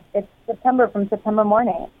It's September from September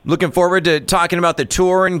Morning. Looking forward to talking about the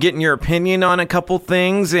tour and getting your opinion on a couple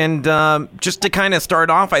things. And just to kind of start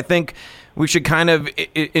off, I think we should kind of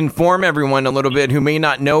inform everyone a little bit who may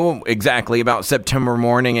not know exactly about September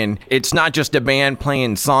Morning. And it's not just a band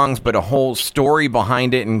playing songs, but a whole story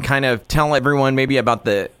behind it, and kind of tell everyone maybe about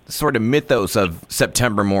the sort of mythos of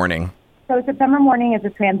September Morning. So September Morning is a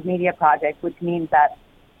transmedia project, which means that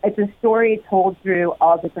it's a story told through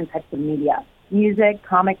all different types of media: music,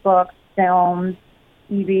 comic books, films,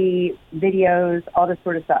 TV, videos, all this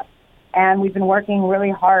sort of stuff. And we've been working really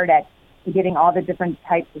hard at getting all the different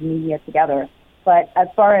types of media together. But as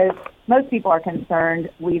far as most people are concerned,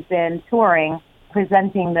 we've been touring,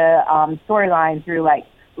 presenting the storyline through like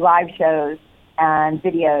live shows and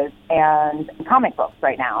videos and comic books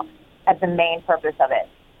right now as the main purpose of it.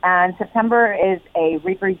 And September is a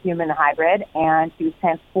Reaper-human hybrid, and she was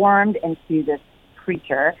transformed into this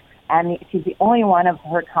creature, and she's the only one of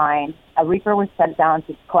her kind. A Reaper was sent down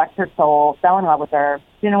to collect her soul, fell in love with her,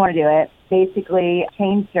 didn't want to do it, basically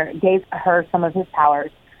changed her, gave her some of his powers,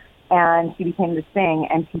 and she became this thing,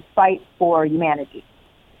 and she fights for humanity.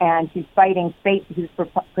 And she's fighting fate, who's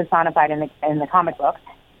personified in the comic books,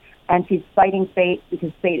 and she's fighting fate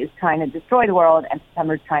because fate is trying to destroy the world, and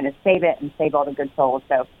September's trying to save it and save all the good souls.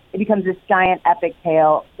 So it becomes this giant epic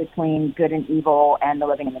tale between good and evil and the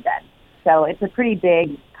living and the dead. So it's a pretty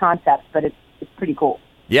big concept, but it's pretty cool.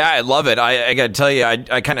 Yeah, I love it. I got to tell you,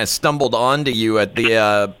 I kind of stumbled onto you at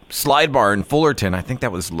the Slide Bar in Fullerton. I think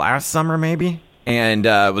that was last summer, maybe, and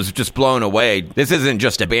was just blown away. This isn't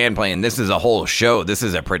just a band playing. This is a whole show. This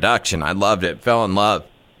is a production. I loved it. Fell in love.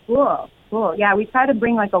 Cool. Yeah, we try to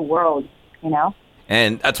bring like a world, you know?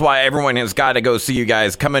 And that's why everyone has got to go see you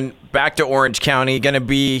guys. Coming back to Orange County, going to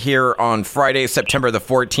be here on Friday, September the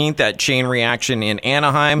 14th at Chain Reaction in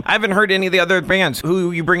Anaheim. I haven't heard any of the other bands.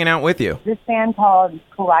 Who are you bringing out with you? This band called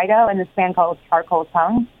Kaleido and this band called Charcoal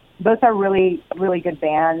Tongue. Both are really, really good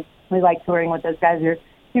bands. We like touring with those guys. They're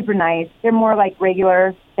super nice. They're more like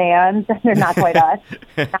regular bands. They're not quite us.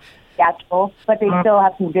 But they still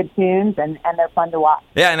have some good tunes, and they're fun to watch.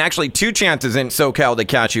 Yeah, and actually 2 chances in SoCal to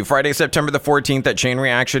catch you. Friday, September the 14th at Chain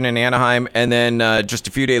Reaction in Anaheim, and then just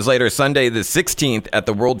a few days later, Sunday the 16th at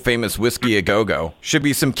the world-famous Whiskey A Go-Go. Should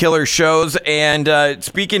be some killer shows. And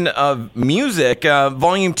speaking of music,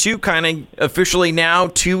 Volume 2 kind of officially now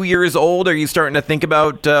 2 years old. Are you starting to think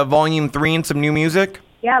about Volume 3 and some new music?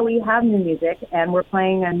 Yeah, we have new music, and we're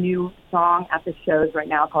playing a new song at the shows right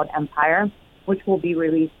now called Empire, which will be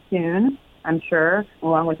released soon, I'm sure,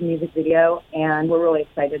 along with a music video, and we're really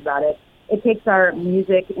excited about it. It takes our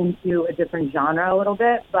music into a different genre a little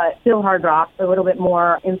bit, but still hard rock, a little bit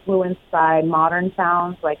more influenced by modern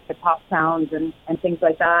sounds, like hip-hop sounds and things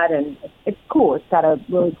like that, and it's cool. It's got a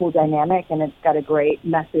really cool dynamic, and it's got a great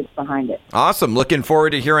message behind it. Awesome. Looking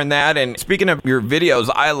forward to hearing that. And speaking of your videos,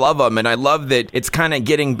 I love them, and I love that it's kind of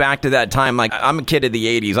getting back to that time. Like, I'm a kid of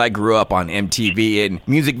the 80s. I grew up on MTV, and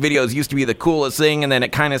music videos used to be the coolest thing, and then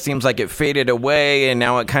it kind of seems like it faded away, and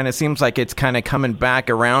now it kind of seems like it's kind of coming back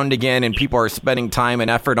around again, and people are spending time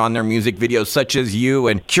and effort on their music videos, such as you.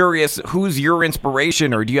 And curious, who's your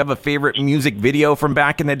inspiration, or do you have a favorite music video from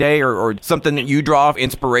back in the day, or something that you draw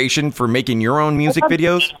inspiration for making your own music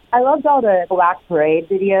videos? I loved all the Black Parade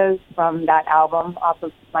videos from that album off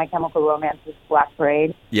of My Chemical Romance's Black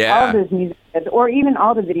Parade. Yeah. All of those music videos, or even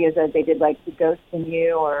all the videos that they did, like The Ghost in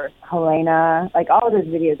You or Helena, like all of those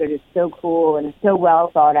videos are just so cool and so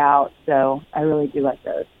well thought out. So I really do like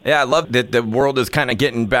those. Yeah, I love that the world is kind of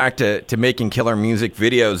getting back to making killer music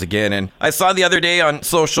videos again. And I saw the other day on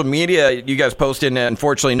social media, you guys posted,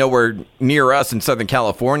 unfortunately nowhere near us in Southern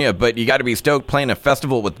California, but you got to be stoked playing a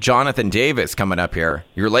festival with Jonathan Davis coming up here.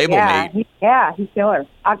 Your label mate. He's killer.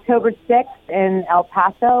 October 6th in El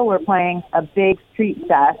Paso, we're playing a big street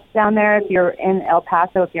fest down there. If you're in El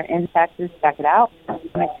Paso, if you're in Texas, check it out.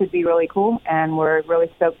 It should be really cool, and we're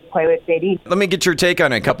really stoked to play with JD. Let me get your take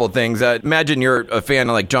on a couple of things. Imagine you're a fan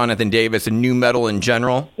of like Jonathan Davis and nu metal in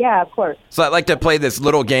general. Yeah, of course. So I'd like to play this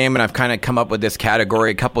little game, and I've kind of come up with this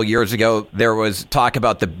category. A couple years ago, there was talk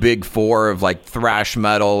about the big four of like thrash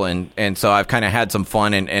metal, and so I've kind of had some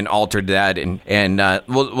fun and altered that, and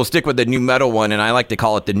we'll stick with the nu metal one, and I like to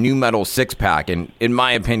call it the nu metal six-pack. And in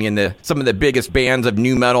my opinion, some of the biggest bands of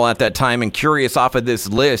nu metal at that time, and curious off of this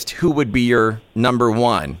list, who would be your number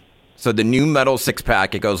one? So the nu metal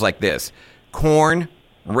six-pack, it goes like this: Korn,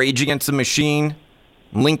 Rage Against the Machine,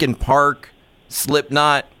 Linkin Park,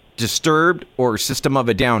 Slipknot, Disturbed, or System of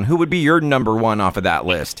a Down. Who would be your number one off of that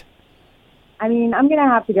list? I mean, I'm going to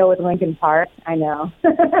have to go with Linkin Park, I know.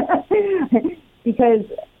 Because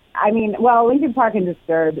I mean, well, Linkin Park and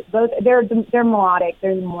Disturbed, both they're melodic.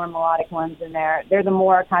 They're the more melodic ones in there. They're the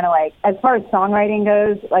more kind of like, as far as songwriting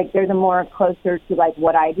goes, like they're the more closer to like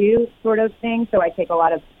what I do sort of thing. So I take a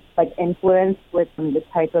lot of like influence with the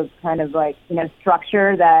type of kind of like,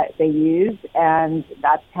 structure that they use, and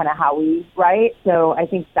that's kind of how we write. So I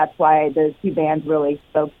think that's why those two bands really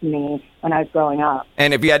spoke to me when I was growing up.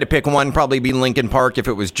 And if you had to pick one, probably be Linkin Park. If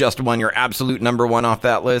it was just one, your absolute number one off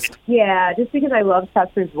that list? Yeah, just because I love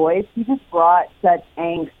Chester's voice. He just brought such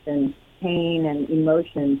angst and pain and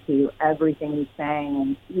emotion to everything he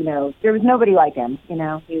sang. And, there was nobody like him. He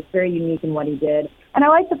was very unique in what he did. And I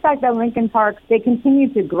like the fact that Linkin Park, they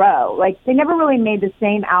continue to grow. Like, they never really made the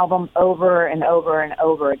same album over and over and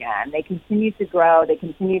over again. They continued to grow. They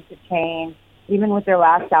continued to change. Even with their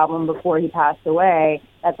last album before he passed away,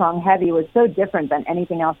 that song Heavy was so different than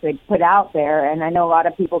anything else they'd put out there. And I know a lot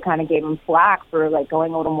of people kind of gave him flack for like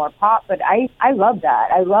going a little more pop, but I love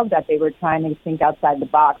that. I love that they were trying to think outside the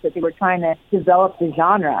box, that they were trying to develop the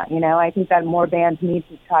genre. I think that more bands need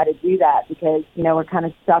to try to do that because, we're kind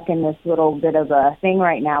of stuck in this little bit of a thing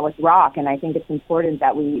right now with rock. And I think it's important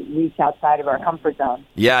that we reach outside of our comfort zone.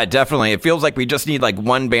 Yeah, definitely. It feels like we just need like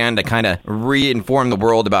one band to kind of re-inform the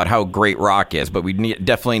world about how great rock is, but we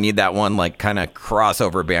definitely need that one like kind of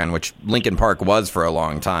crossover band, which Linkin Park was for a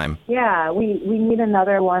long time. Yeah, we need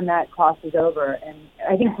another one that crosses over, and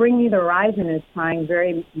I think Bring Me the Horizon is trying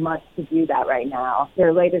very much to do that right now.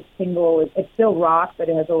 Their latest single, it's still rock, but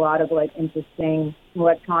it has a lot of like interesting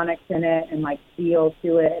electronics in it and like feel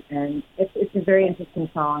to it, and it's a very interesting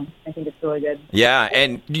song. I think it's really good. Yeah,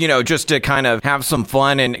 and just to kind of have some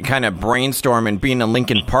fun and kind of brainstorm, and being a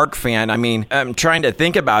Linkin Park fan, I mean, I'm trying to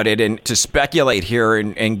think about it and to speculate here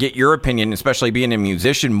and get your opinion, especially being a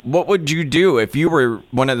musician. What would you do if you were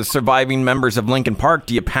one of the surviving members of Linkin Park?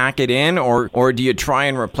 Do you pack it in, or do you try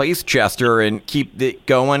and replace Chester and keep it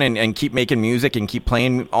going and keep making music and keep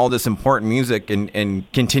playing all this important music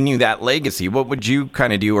and continue that legacy? What would you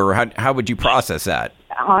kind of do, or how would you process that?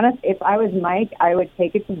 Honest, if I was Mike, I would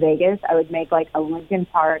take it to Vegas. I would make like a Linkin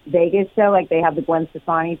Park Vegas show, like they have the Gwen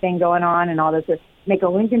Stefani thing going on and all this. Make a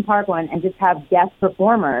Linkin Park one and just have guest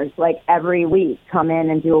performers like every week come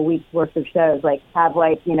in and do a week's worth of shows. Like have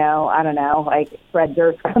like, I don't know, like Fred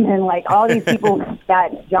Durst come in, like all these people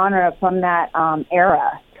that genre from that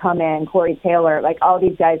era come in, Corey Taylor, like all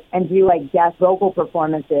these guys, and do like guest vocal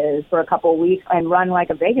performances for a couple of weeks and run like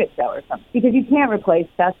a Vegas show or something. Because you can't replace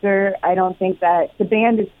Chester. I don't think that the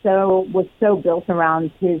band was so built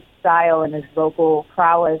around his style and his vocal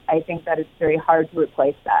prowess. I think that it's very hard to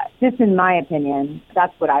replace that. Just in my opinion,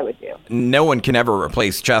 that's what I would do. No one can ever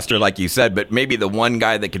replace Chester, like you said, but maybe the one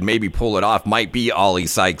guy that could maybe pull it off might be Ollie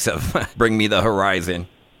Sykes of Bring Me the Horizon.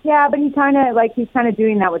 Yeah, but he's kind of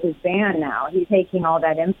doing that with his band now. He's taking all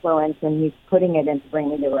that influence and he's putting it into Bring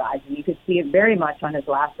Me the Horizon. You could see it very much on his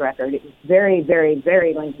last record. It was very, very,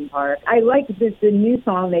 very Linkin Park. I liked the new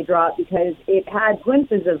song they dropped because it had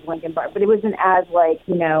glimpses of Linkin Park, but it wasn't as like,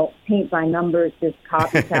 paint by numbers, this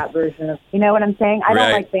copycat version of, you know what I'm saying? I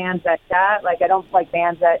don't like bands that. Like, I don't like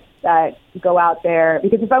bands that go out there,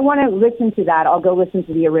 because if I want to listen to that, I'll go listen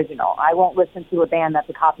to the original. I won't listen to a band that's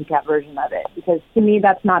a copycat version of it, because to me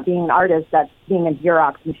that's not being an artist, that's being a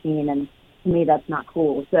Xerox machine, and to me that's not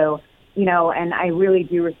cool. So, and I really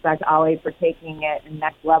do respect Ollie for taking it and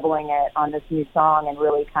next leveling it on this new song and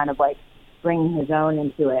really kind of like bringing his own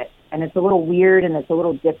into it. And it's a little weird and it's a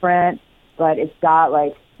little different, but it's got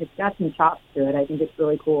some chops to it. I think it's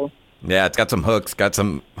really cool. Yeah, it's got some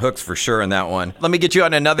hooks for sure in that one. Let me get you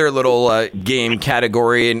on another little game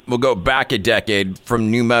category, and we'll go back a decade from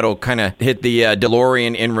new metal, kind of hit the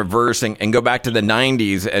DeLorean in reverse and go back to the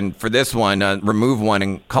 90s. And for this one, remove one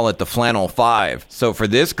and call it the Flannel Five. So for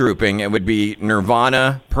this grouping, it would be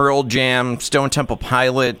Nirvana, Pearl Jam, Stone Temple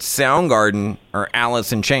Pilots, Soundgarden, or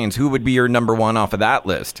Alice in Chains. Who would be your number one off of that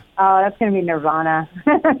list? Oh, that's going to be Nirvana.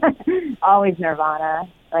 Always Nirvana.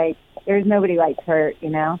 Like, there's nobody like Kurt,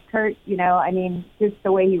 Kurt, I mean, just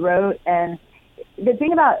the way he wrote. And the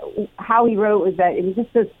thing about how he wrote was that it was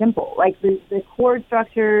just so simple. Like, the chord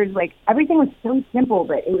structures, like, everything was so simple,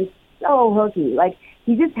 but it was so hooky. Like,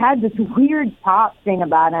 he just had this weird pop thing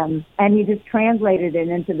about him, and he just translated it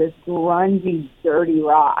into this grungy, dirty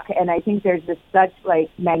rock. And I think there's just such, like,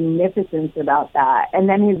 magnificence about that. And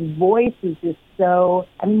then his voice is just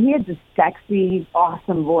he had this sexy,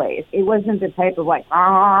 awesome voice. It wasn't the type of like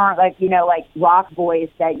rock voice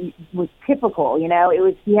that was typical,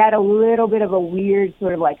 he had a little bit of a weird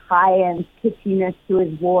sort of like high-end kitschiness to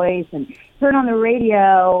his voice. And turn on the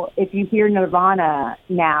radio, if you hear Nirvana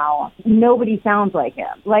now, nobody sounds like him.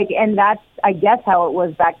 And that's, I guess, how it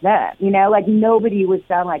was back then. Nobody would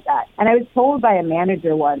sound like that. And I was told by a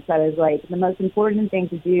manager once, I was like, the most important thing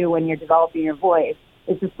to do when you're developing your voice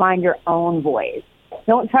is to find your own voice.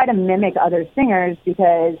 Don't try to mimic other singers,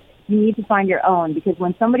 because you need to find your own. Because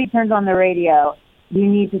when somebody turns on the radio, you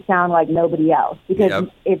need to sound like nobody else. Because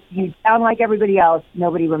if you sound like everybody else,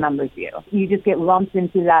 nobody remembers you. You just get lumped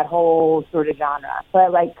into that whole sort of genre.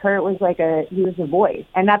 But Kurt was he was a voice.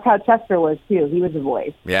 And that's how Chester was too. He was a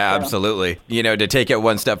voice. Yeah, so. Absolutely. To take it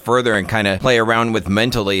one step further and kind of play around with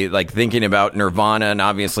mentally, thinking about Nirvana and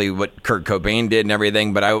obviously what Kurt Cobain did and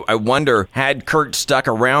everything. But I wonder, had Kurt stuck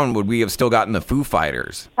around, would we have still gotten the Foo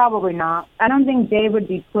Fighters? Probably not. I don't think Dave would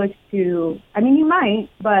be pushed to, he might,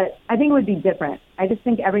 but I think it would be different. I just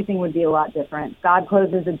think everything would be a lot different. God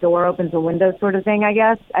closes a door, opens a window sort of thing, I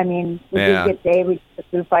guess. We get Dave, we get the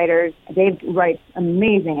Foo Fighters. Dave writes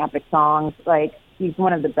amazing epic songs. He's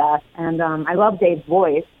one of the best. And I love Dave's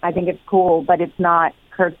voice. I think it's cool, but it's not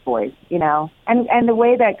Kurt's voice, And the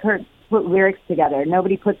way that Kurt put lyrics together,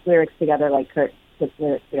 nobody puts lyrics together like Kurt puts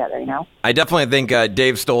lyrics together, I definitely think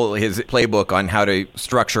Dave stole his playbook on how to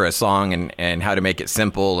structure a song and how to make it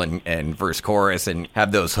simple and verse chorus and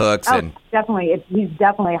have those hooks. Definitely. He's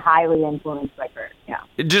definitely highly influenced by Kurt. Yeah.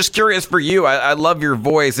 Just curious for you. I love your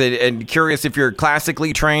voice and curious if you're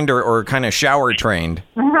classically trained or kind of shower trained.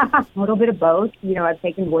 A little bit of both. I've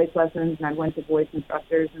taken voice lessons and I went to voice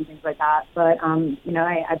instructors and things like that. But,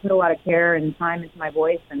 I put a lot of care and time into my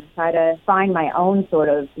voice and try to find my own sort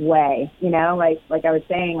of way, like I was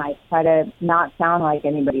saying, try to not sound like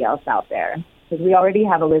anybody else out there. Because we already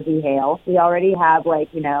have a Lizzie Hale. We already have,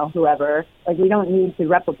 whoever. We don't need to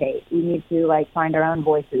replicate. We need to, find our own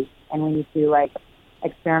voices. And we need to,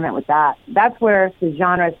 experiment with that. That's where the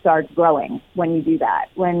genre starts growing, when you do that.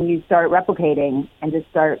 When you start replicating and just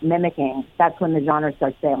start mimicking, that's when the genre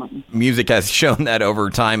starts failing. Music has shown that over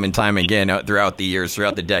time and time again throughout the years,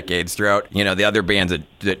 throughout the decades, throughout, the other bands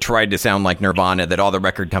that tried to sound like Nirvana that all the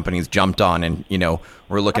record companies jumped on and,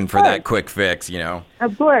 we're looking for that quick fix,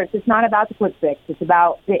 Of course. It's not about the quick fix. It's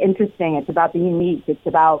about the interesting. It's about the unique. It's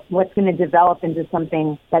about what's going to develop into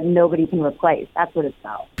something that nobody can replace. That's what it's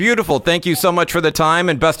about. Beautiful. Thank you so much for the time,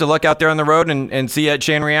 and best of luck out there on the road, and see you at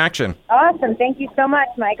Chain Reaction. Awesome. Thank you so much,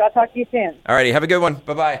 Mike. I'll talk to you soon. All righty. Have a good one.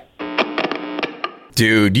 Bye-bye.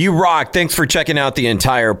 Dude, you rock. Thanks for checking out the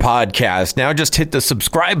entire podcast. Now just hit the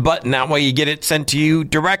subscribe button. That way you get it sent to you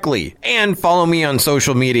directly. And follow me on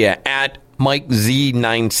social media at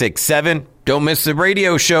MikeZ967. Don't miss the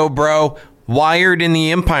radio show, bro. Wired in the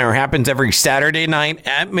Empire happens every Saturday night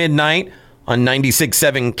at midnight on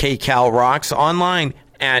 96.7 KCal Rocks, online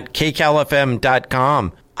at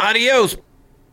kcalfm.com. Adios.